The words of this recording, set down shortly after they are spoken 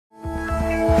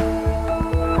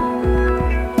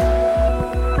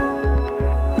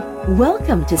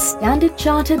Welcome to Standard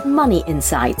Chartered Money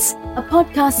Insights, a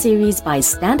podcast series by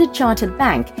Standard Chartered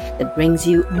Bank that brings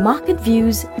you market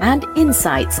views and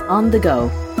insights on the go.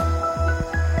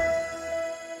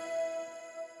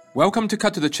 Welcome to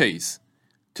Cut to the Chase.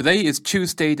 Today is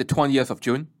Tuesday, the 20th of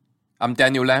June. I'm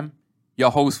Daniel Lam,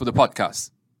 your host for the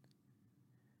podcast.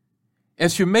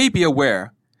 As you may be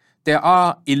aware, there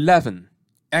are 11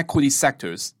 equity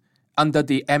sectors under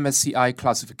the MSCI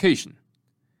classification.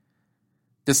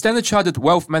 The Standard Chartered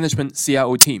Wealth Management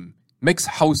CIO team makes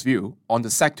house view on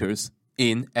the sectors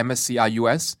in MSCI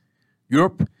US,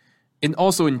 Europe, and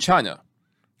also in China.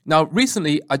 Now,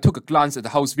 recently, I took a glance at the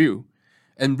house view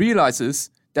and realizes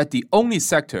that the only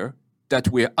sector that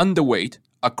we're underweight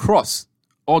across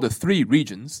all the three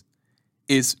regions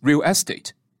is real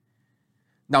estate.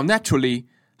 Now, naturally,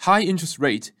 high interest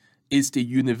rate is the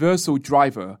universal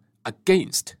driver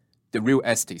against the real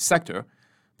estate sector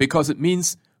because it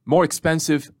means more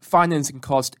expensive financing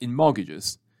costs in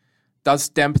mortgages, thus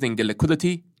dampening the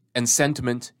liquidity and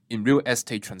sentiment in real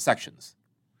estate transactions.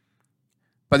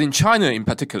 But in China in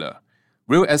particular,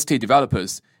 real estate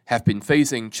developers have been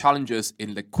facing challenges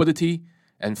in liquidity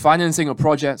and financing of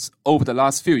projects over the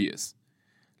last few years,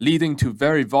 leading to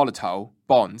very volatile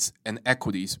bonds and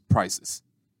equities prices.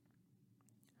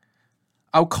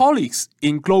 Our colleagues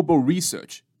in Global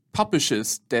Research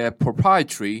publishes their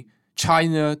proprietary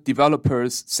China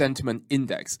Developers Sentiment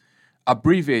Index,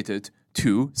 abbreviated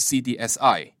to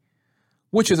CDSI,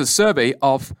 which is a survey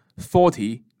of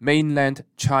 40 mainland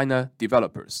China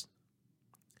developers.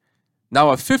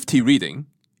 Now, a 50 reading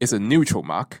is a neutral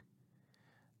mark,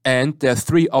 and there are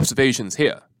three observations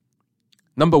here.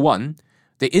 Number one,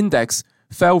 the index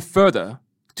fell further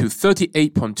to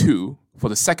 38.2 for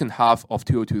the second half of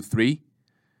 2023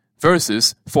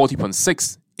 versus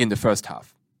 40.6 in the first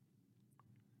half.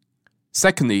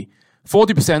 Secondly,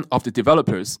 40% of the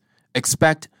developers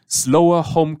expect slower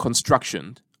home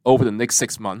construction over the next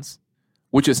 6 months,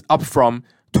 which is up from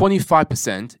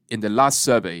 25% in the last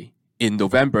survey in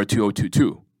November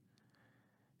 2022.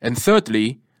 And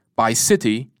thirdly, by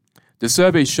city, the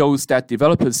survey shows that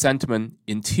developers' sentiment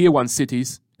in Tier 1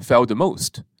 cities fell the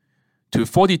most, to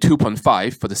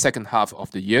 42.5 for the second half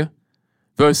of the year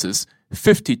versus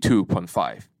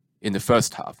 52.5 in the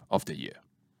first half of the year.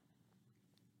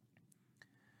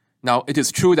 Now, it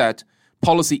is true that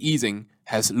policy easing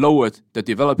has lowered the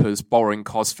developers' borrowing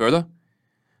costs further.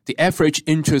 The average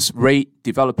interest rate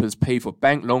developers pay for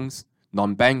bank loans,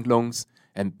 non-bank loans,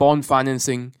 and bond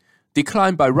financing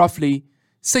declined by roughly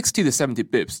 60 to 70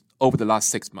 bips over the last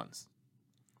 6 months.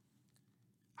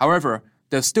 However,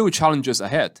 there are still challenges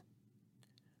ahead.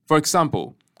 For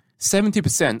example,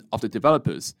 70% of the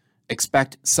developers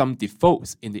expect some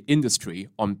defaults in the industry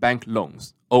on bank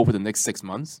loans over the next 6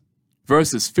 months,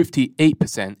 versus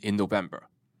 58% in November.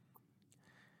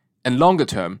 And longer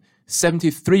term,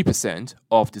 73%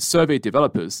 of the survey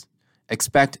developers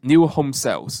expect new home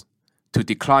sales to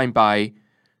decline by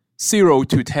 0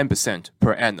 to 10%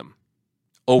 per annum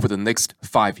over the next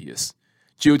 5 years,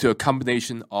 due to a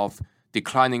combination of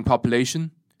declining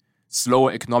population,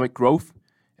 slower economic growth,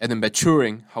 and a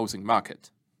maturing housing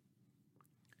market.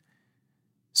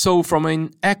 So from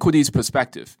an equities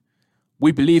perspective,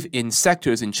 we believe in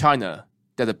sectors in China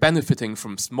that are benefiting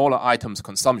from smaller items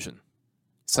consumption,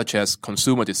 such as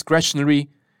consumer discretionary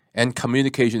and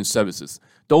communication services.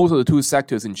 Those are the two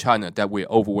sectors in China that we're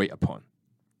overweight upon.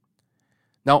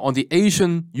 Now, on the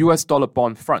Asian US dollar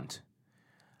bond front,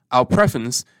 our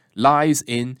preference lies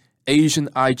in Asian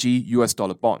IG US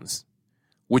dollar bonds,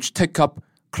 which take up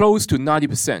close to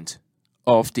 90%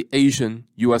 of the Asian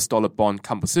US dollar bond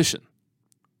composition.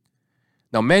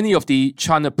 Now, many of the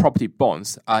China property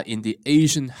bonds are in the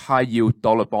Asian high-yield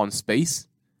dollar bond space.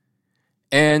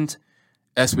 And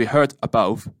as we heard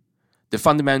above, the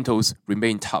fundamentals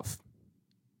remain tough.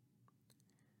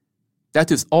 That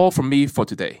is all from me for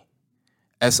today.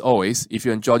 As always, if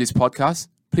you enjoy this podcast,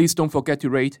 please don't forget to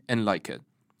rate and like it.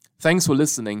 Thanks for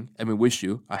listening, and we wish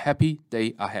you a happy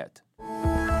day ahead.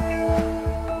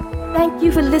 Thank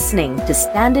you for listening to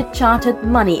Standard Chartered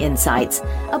Money Insights,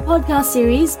 a podcast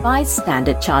series by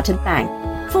Standard Chartered Bank.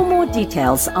 For more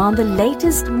details on the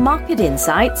latest market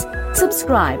insights,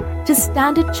 subscribe to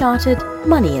Standard Chartered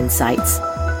Money Insights.